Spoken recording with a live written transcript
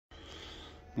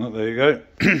Well, there you go.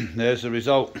 There's the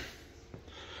result.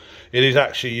 It is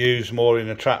actually used more in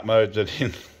the track mode than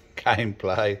in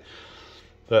gameplay.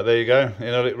 But there you go,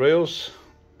 inert reels,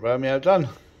 Romeo done.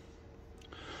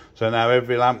 So now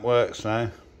every lamp works now.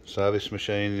 So this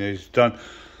machine is done.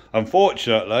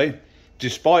 Unfortunately,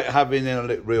 despite having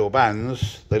inert reel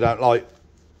bands, they don't like.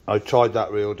 I tried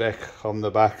that reel deck on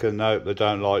the back and nope, they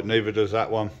don't like, neither does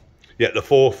that one. Yet the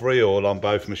fourth reel on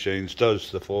both machines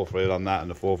does, the fourth reel on that and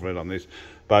the fourth reel on this,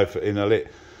 both inert.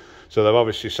 So they've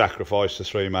obviously sacrificed the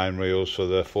 3 main reels for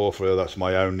the fourth reel. That's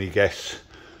my only guess,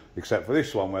 except for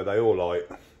this one where they all light,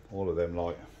 all of them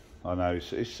light. I know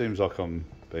it seems like I'm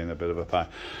being a bit of a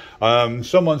pain.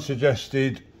 Someone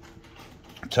suggested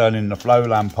turning the flow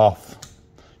lamp off.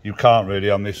 You can't really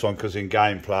on this one because in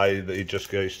gameplay it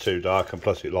just gets too dark, and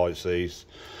plus it lights these.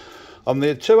 On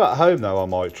the 2 at home though, I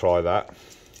might try that.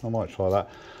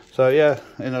 So yeah,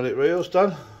 inert reels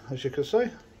done, as you can see.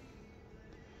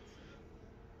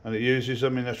 And it uses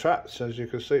them in the traps, as you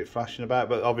can see, it flashing about.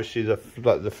 But obviously the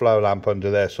flow lamp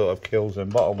under there sort of kills them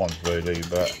bottom ones really,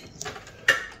 but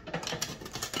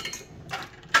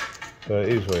it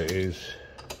is what it is.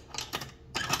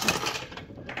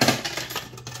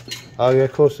 Oh yeah,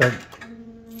 of course then.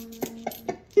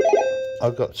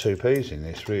 I've got 2p's in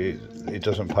this, really. It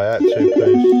doesn't pay out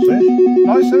 2p's. See?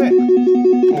 Nice, isn't it?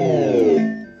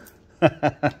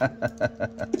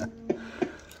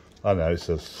 I know, it's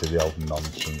a silly old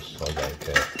nonsense, I don't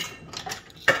care.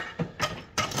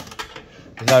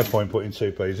 There's no point putting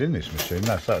 2p's in this machine,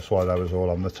 that's why that was all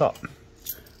on the top.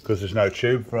 Because there's no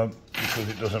tube front, because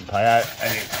it doesn't pay out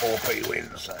any 4p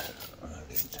wins. So.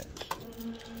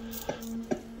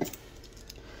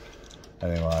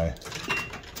 Anyway,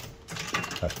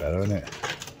 that's better, isn't it?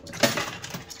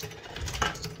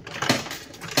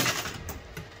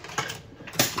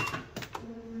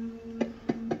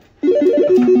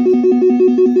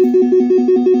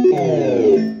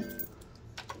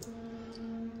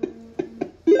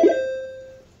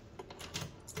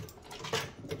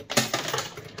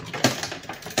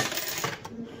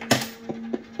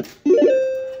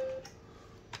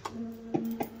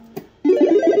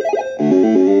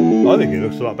 I think it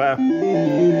looks a lot better.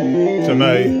 To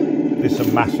me, it's a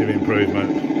massive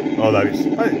improvement. Although it's,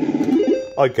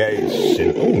 I get it's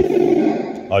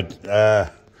simple. I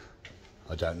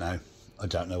don't know. I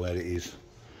don't know where it is.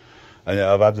 And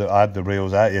I had the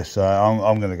reels out yesterday.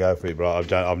 I'm going to go for it,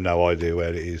 but I've no idea where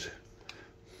it is.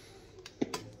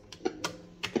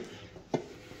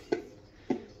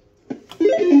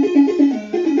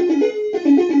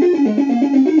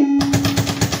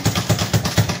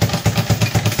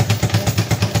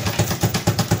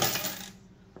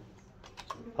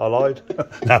 I lied.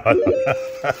 No,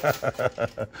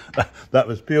 that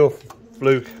was pure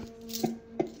fluke.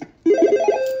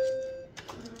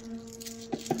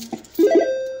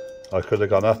 I could have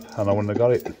gone up and I wouldn't have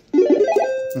got it.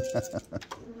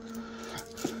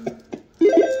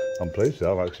 I'm pleased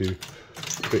I'm actually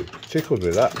a bit tickled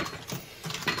with that.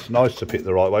 It's nice to pick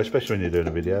the right way, especially when you're doing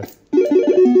a video.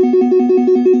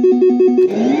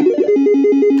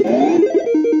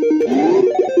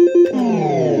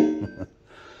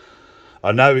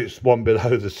 I know it's one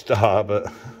below the star,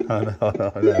 but I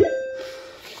know.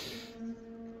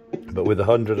 But with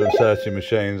 130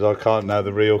 machines, I can't know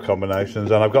the real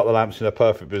combinations, and I've got the lamps in a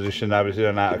perfect position now. It's in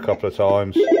and out a couple of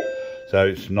times, so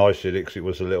it's nice because it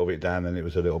was a little bit down and it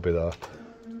was a little bit up.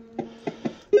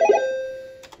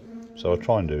 So I'll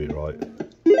try and do it right.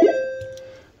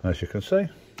 As you can see,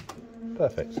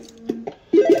 perfect.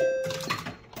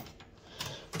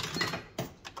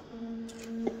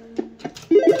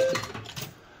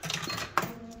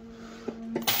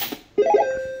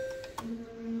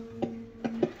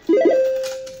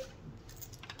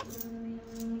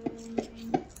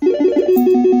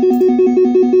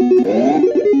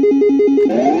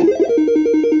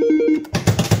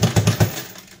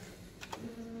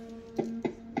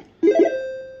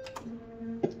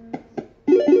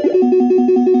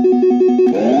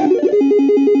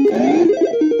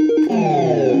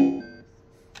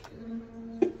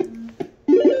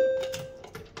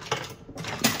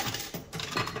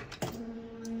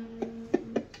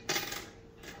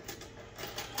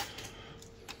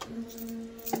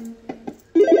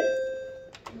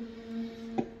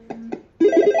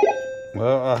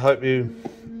 Well, I hope you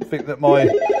think that my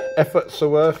efforts are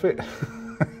worth it.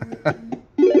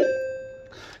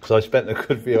 Because I spent a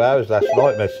good few hours last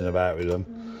night messing about with them.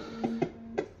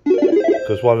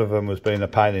 Because one of them was being a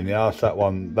pain in the arse. That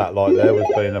light there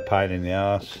was being a pain in the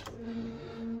arse.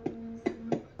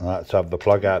 I had to have the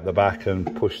plug out the back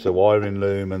and push the wiring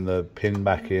loom and the pin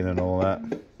back in and all that.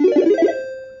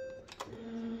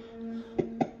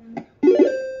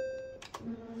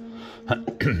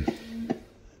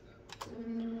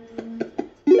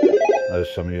 As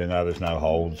some of you know, there's no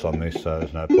holds on this, so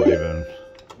there's no point even.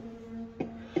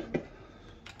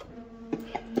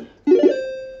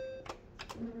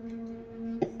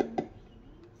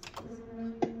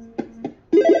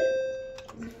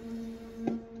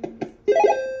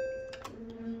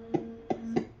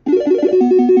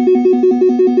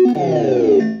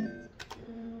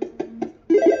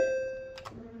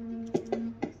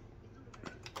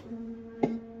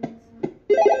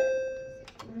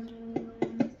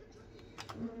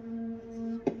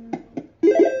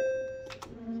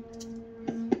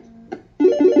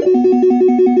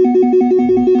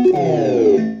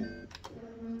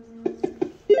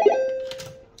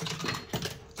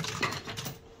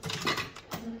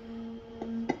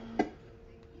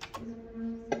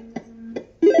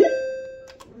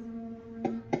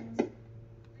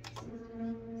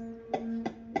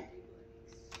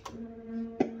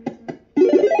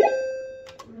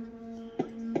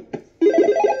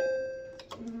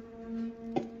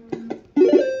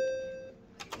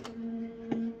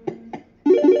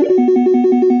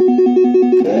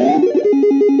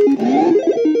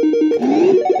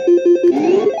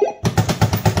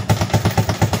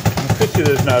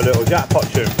 There's no little jackpot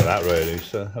tune for that really,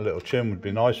 so a little tune would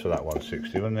be nice for that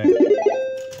 160, wouldn't it?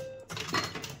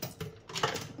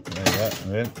 There you go,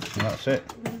 and that's it.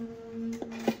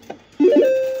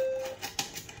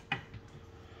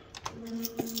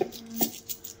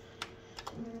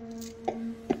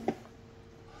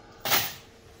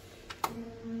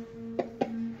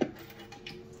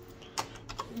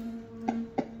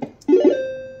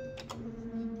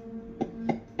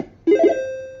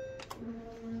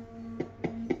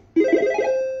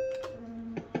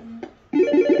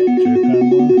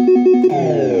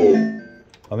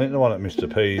 I think the one at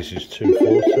Mp2's is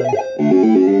 240. Is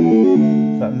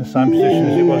that in the same position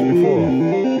as it was before?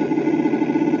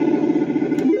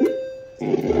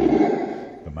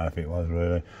 Don't know if it was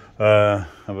really.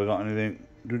 Have we got anything?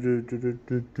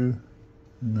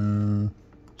 No.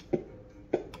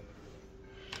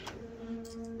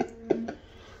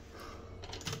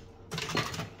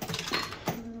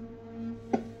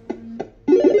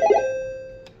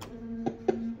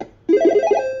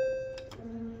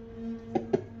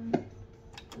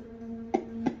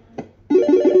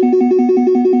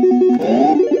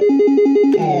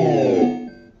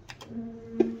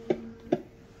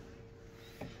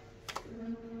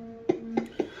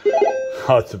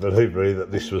 Hard to believe really that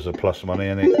this was a plus money,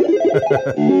 isn't it?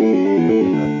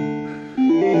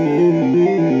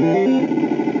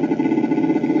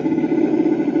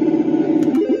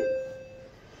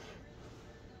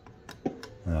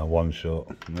 One shot.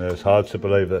 It's hard to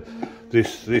believe that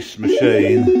this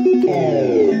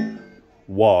machine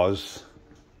was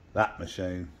that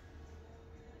machine.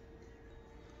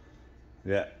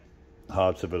 Yeah,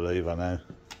 hard to believe, I know.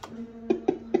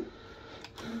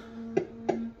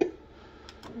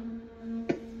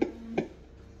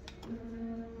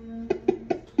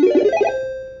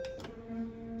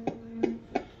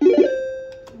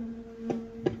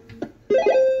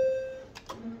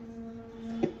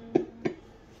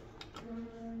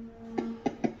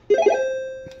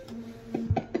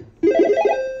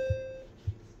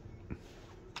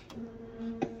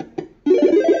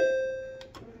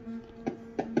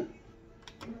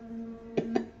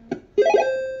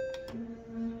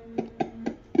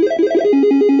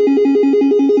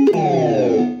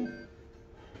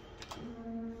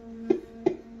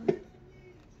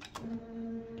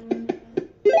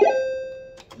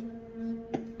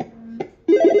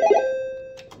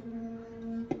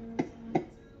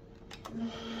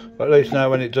 But at least now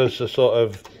when it does the sort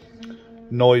of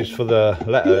noise for the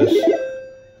letters,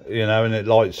 you know, and it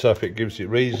lights up, it gives it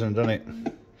reason, doesn't it?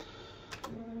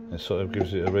 It sort of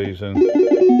gives it a reason.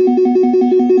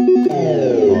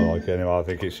 I like it anyway. I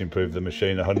think it's improved the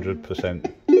machine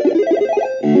 100%.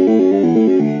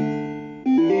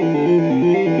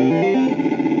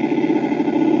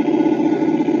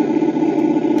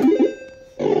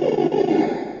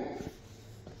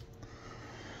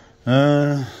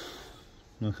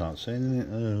 I can't see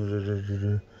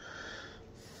anything.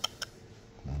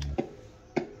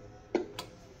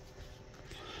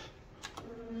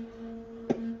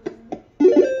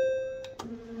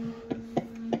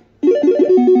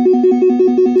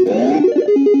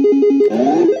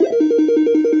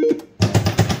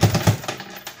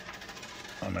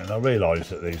 I realise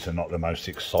that these are not the most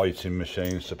exciting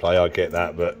machines to play, I get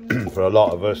that, but for a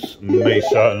lot of us, me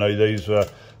certainly, these were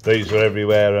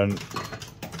everywhere, and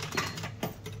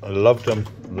I loved them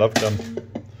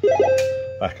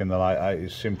back in the late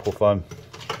 80s. Simple fun.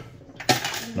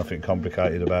 Nothing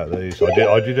complicated about these.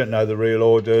 I didn't know the real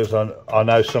orders. I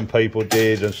know some people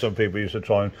did, and some people used to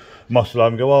try and muscle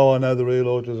them and go, oh, I know the real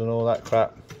orders and all that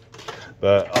crap.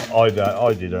 But I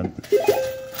didn't.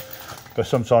 But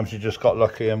sometimes you just got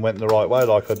lucky and went the right way,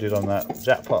 like I did on that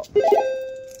jackpot.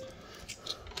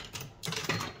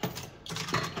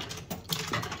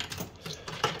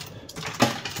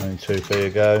 Only 2p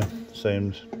ago.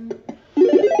 Seemed,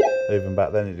 even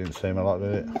back then it didn't seem a lot,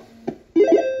 did it?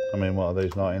 I mean, what are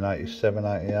these, 1987,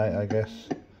 88, I guess?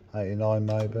 89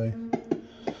 maybe.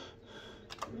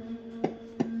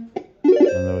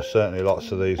 And there were certainly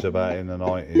lots of these about in the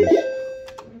 90s.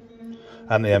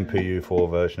 And the MPU4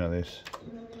 version of this.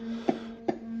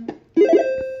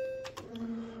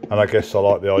 And I guess I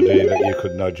like the idea that you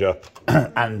could nudge up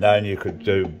and down, you could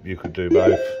do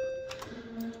both.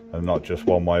 And not just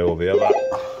one way or the other.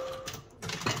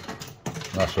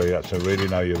 That's where you had to really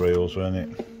know your reels, weren't it?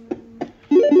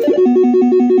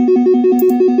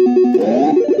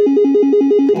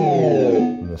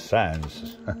 The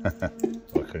sounds.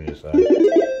 What can you say?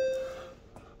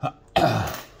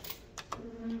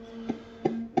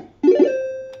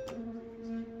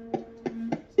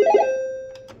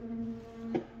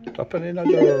 Tuppenny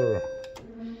nudger.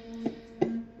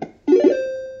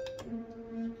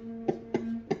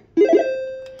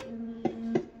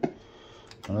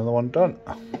 Another one done.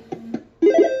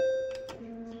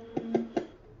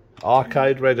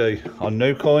 Arcade ready on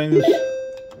new coins.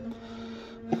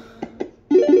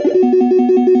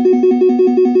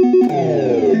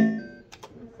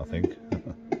 I think.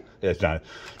 Yes, no.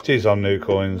 It is on new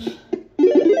coins.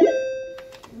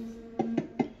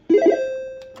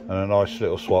 And a nice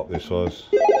little swap this was.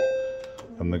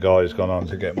 And the guy's gone on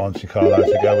to get Monte Carlo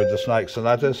to go with the snakes and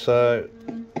ladders, so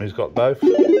he's got both.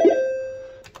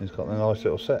 He's got a nice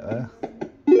little set there.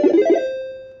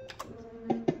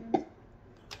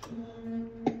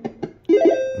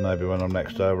 Maybe when I'm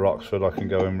next over Oxford I can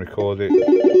go and record it.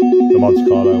 The Monte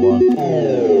Carlo one.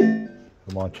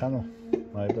 For my channel,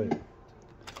 maybe.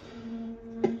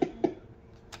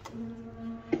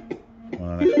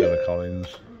 Well, next to the Collins.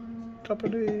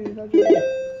 Tuppenny,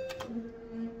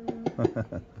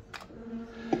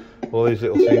 all these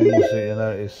little things that you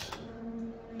notice.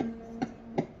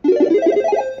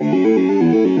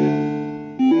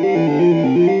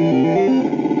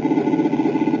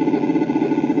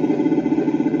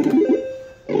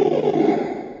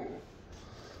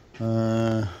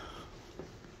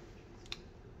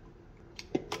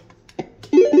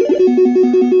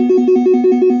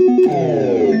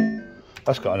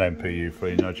 That's got an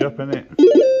MPU3 nudge up, isn't it?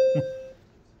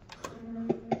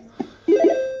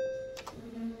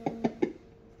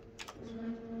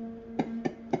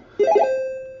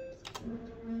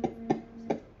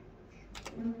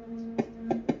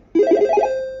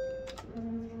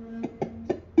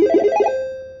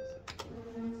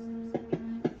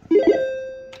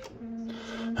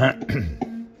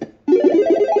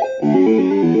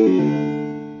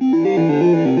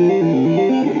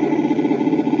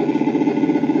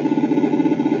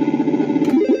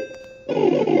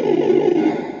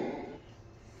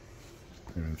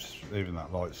 Even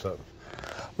that lights up.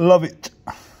 Love it.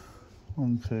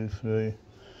 1, 2, 3.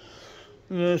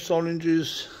 There's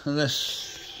oranges, and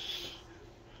this.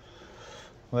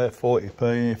 They're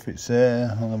 40p if it's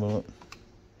there. I'll have a look.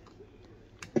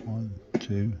 1,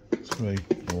 2, 3,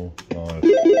 4, 5.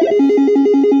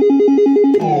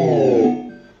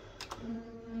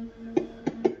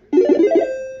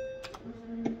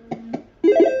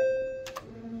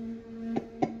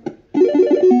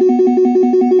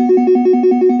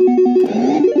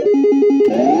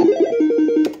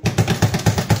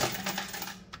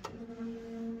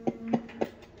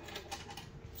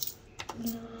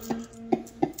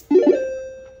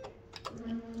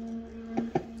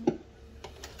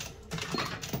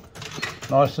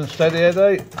 Nice and steady,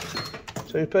 Eddie.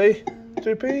 2p?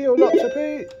 2p or not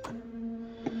 2p?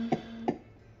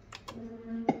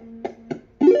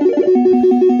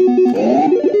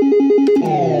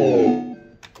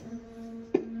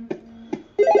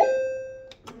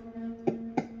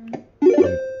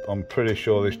 I'm pretty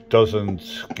sure this doesn't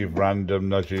give random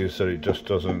nudges, so it just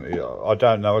doesn't. I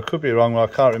don't know, I could be wrong, I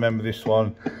can't remember this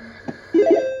one.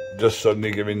 Just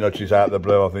suddenly giving nudges out of the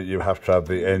blue. I think you have to have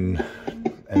the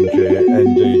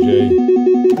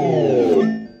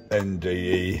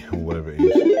NDE, or whatever it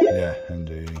is. Yeah,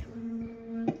 NDE.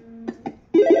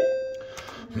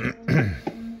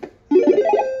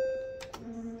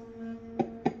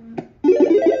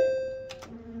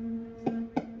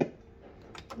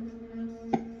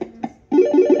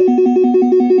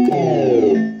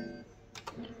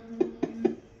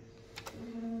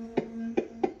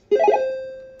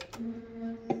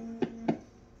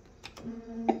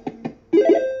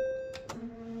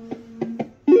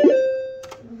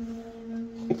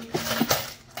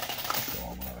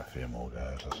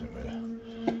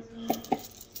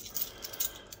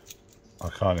 I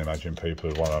can't imagine people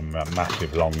would want a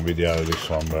massive long video of this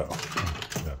one, but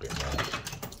a bit more.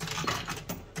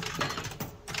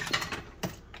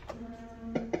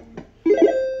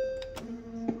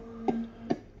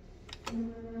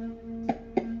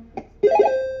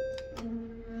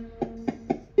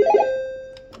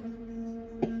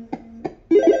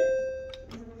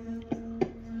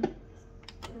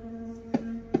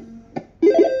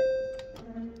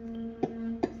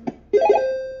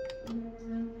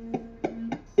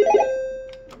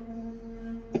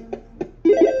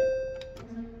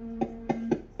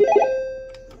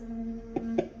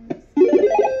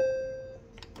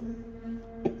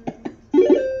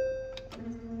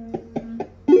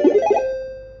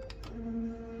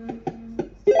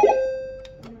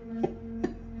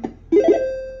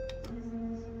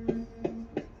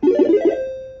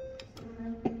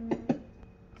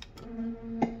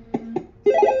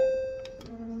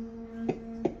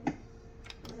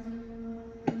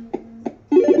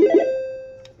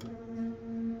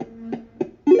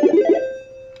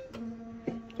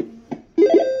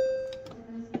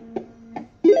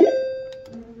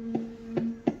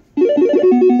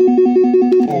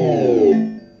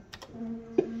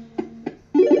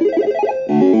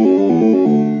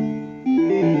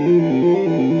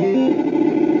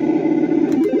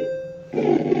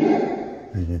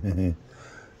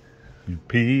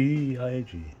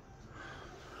 P-I-G.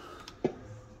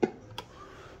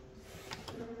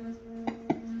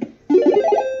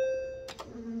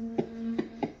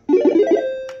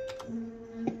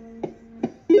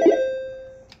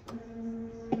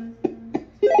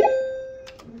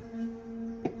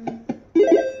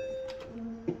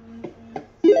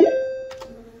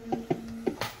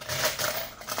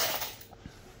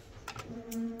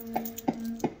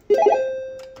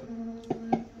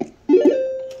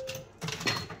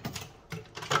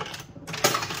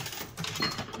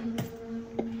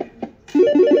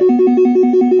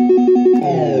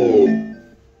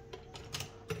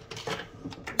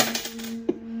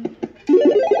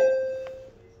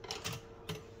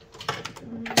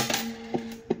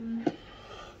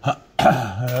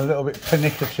 A little bit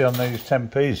pernickety on these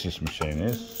 10Ps, this machine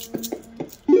is.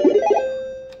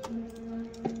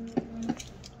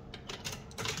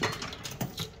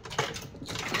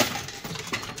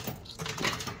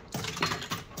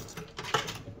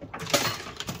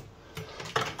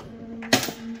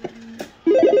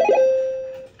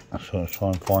 I'm sort of try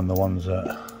and find the ones that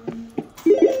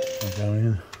are going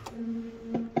in.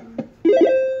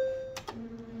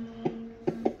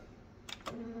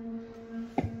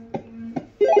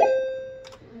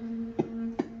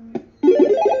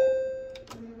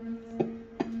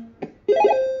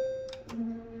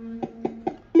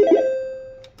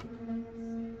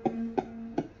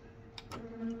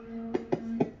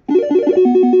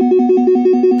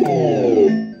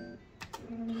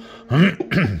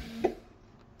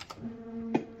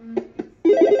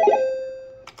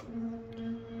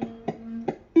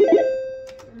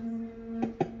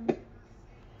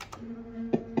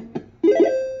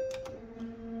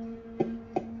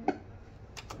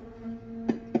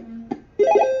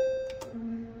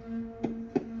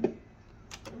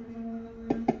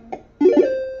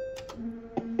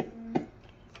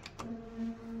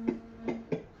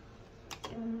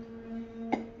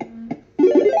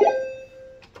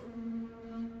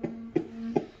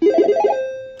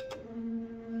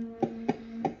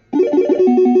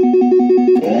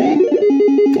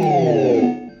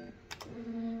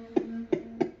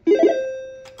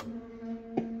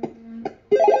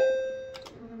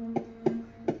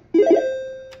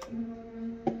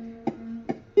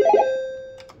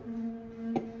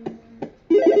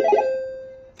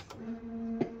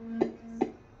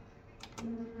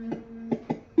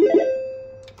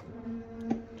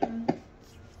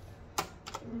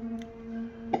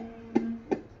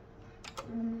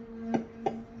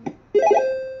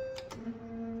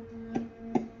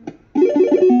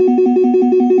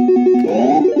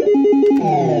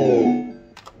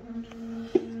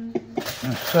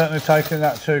 Certainly taking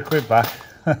that £2 back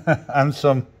and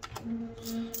some.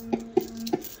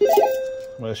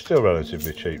 Well, it's still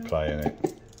relatively cheap playing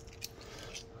it,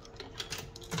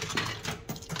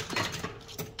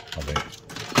 I think.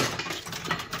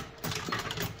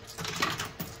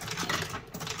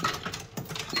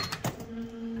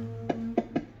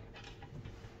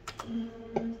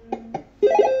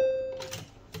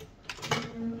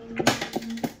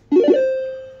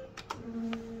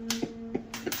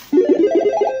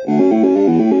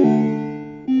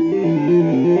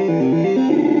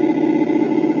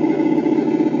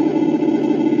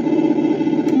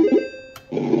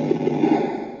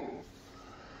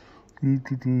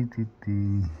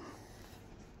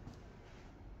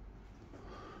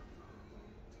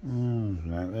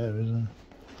 Right there, isn't there?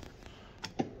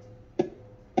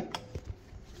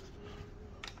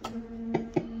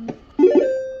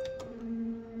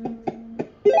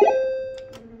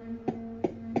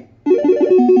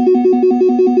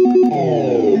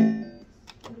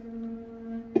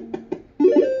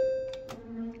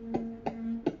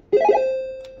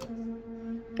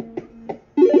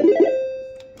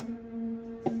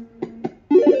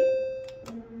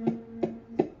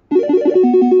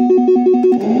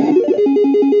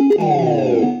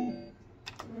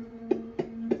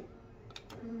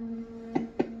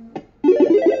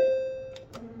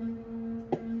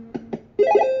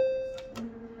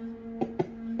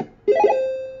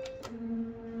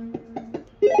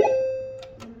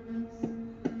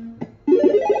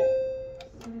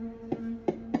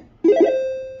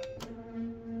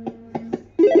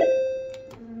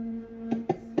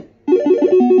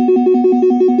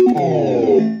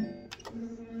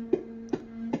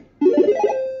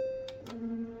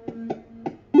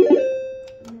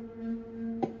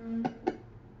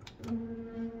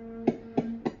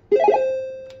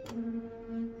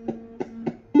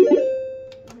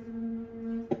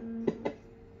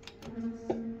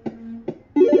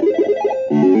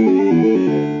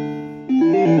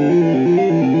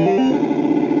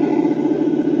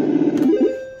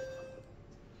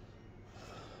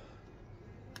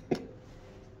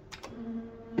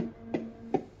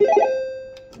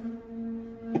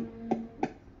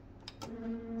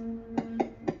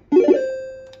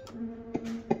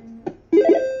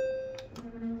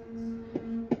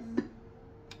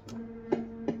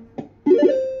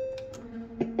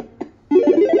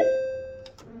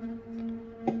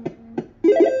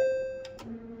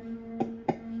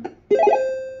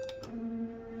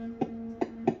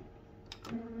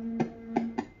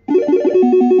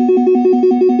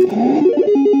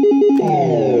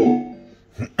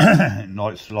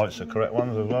 Lights the correct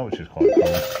ones as well, which is quite cool.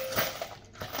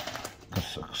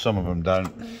 'Cause some of them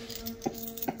don't.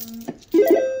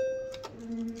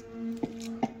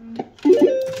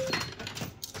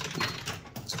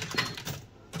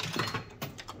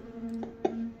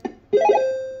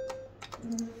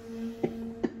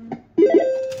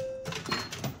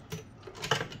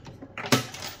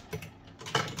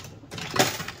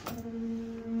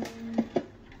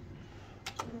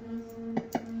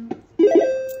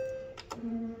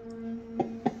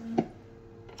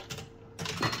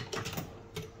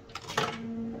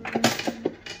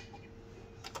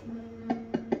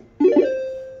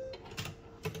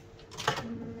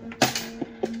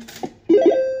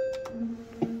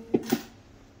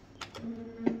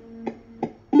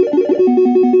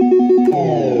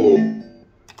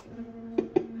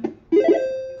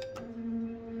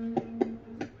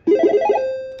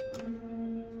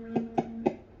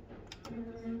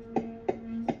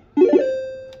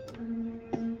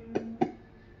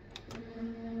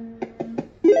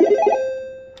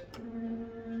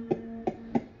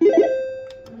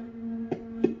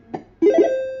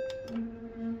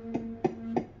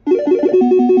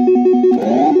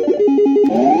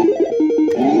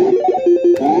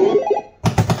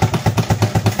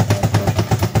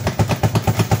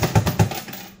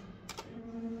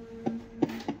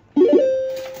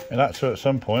 And that's at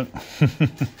some point.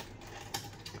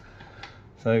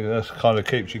 So that kind of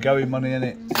keeps you going money in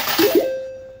it.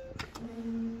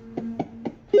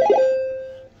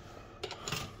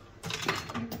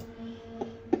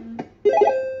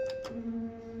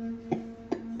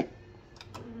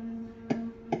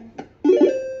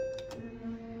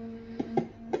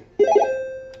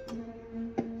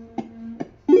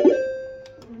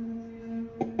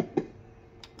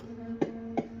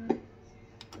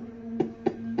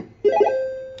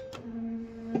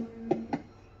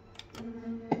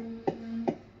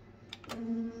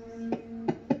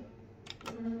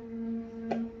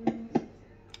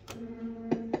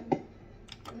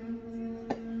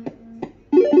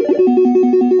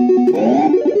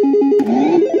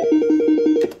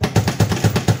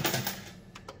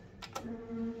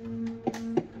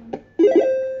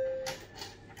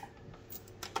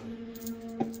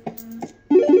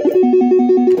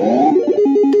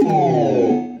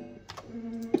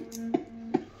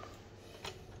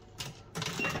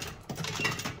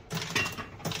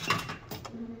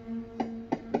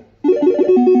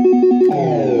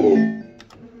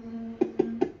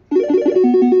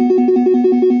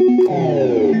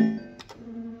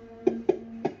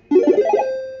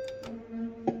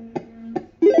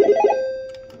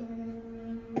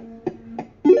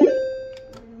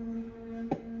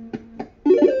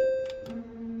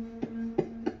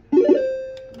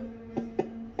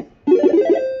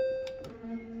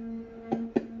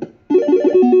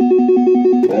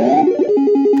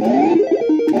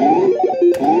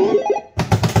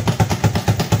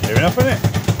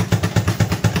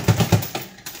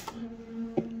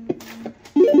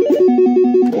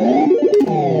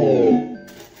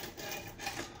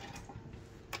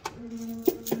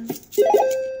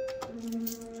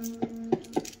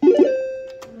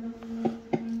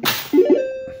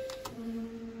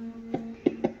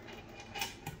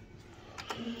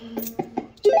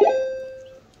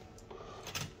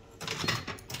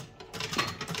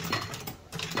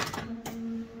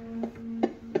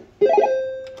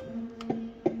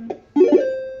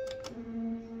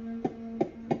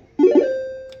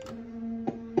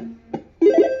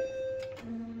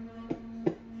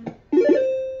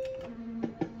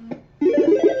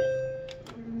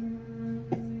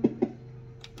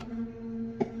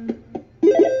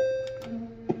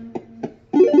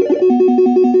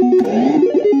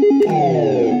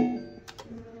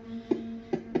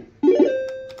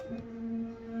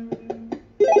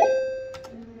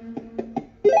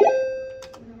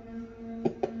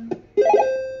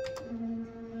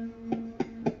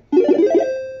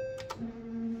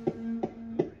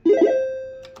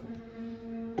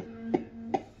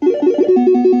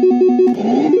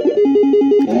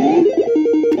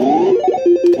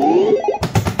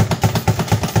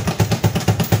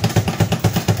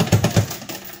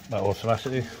 that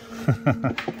automatically.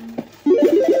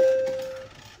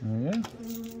 There you go.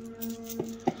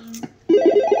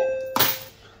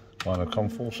 Kind of come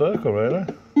full circle really.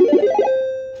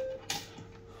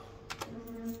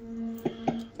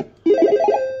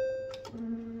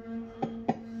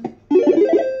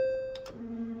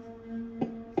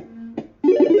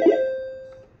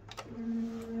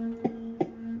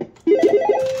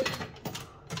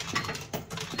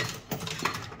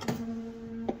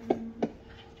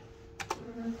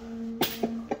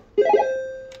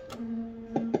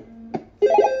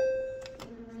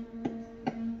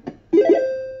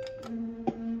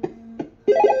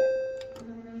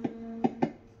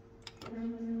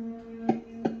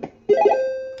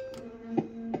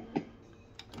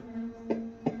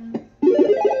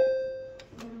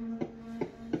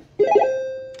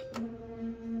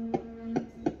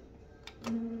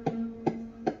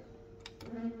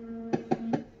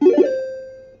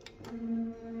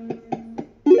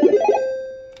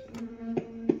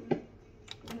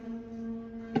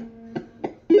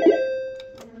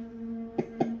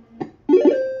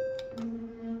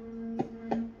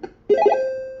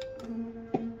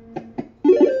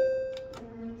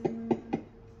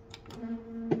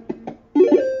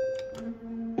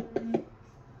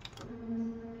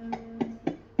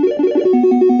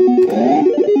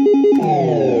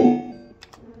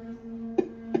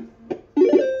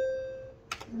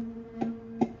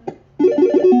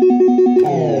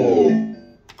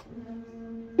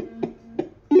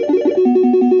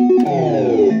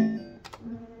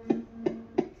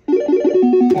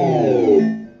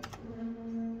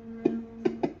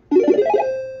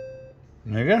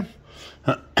 There you go.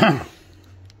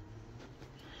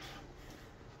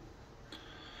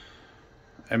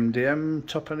 MDM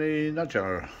Tuppenny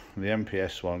Nudger, the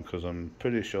MPS one, because I'm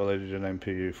pretty sure they did an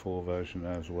MPU4 version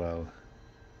as well.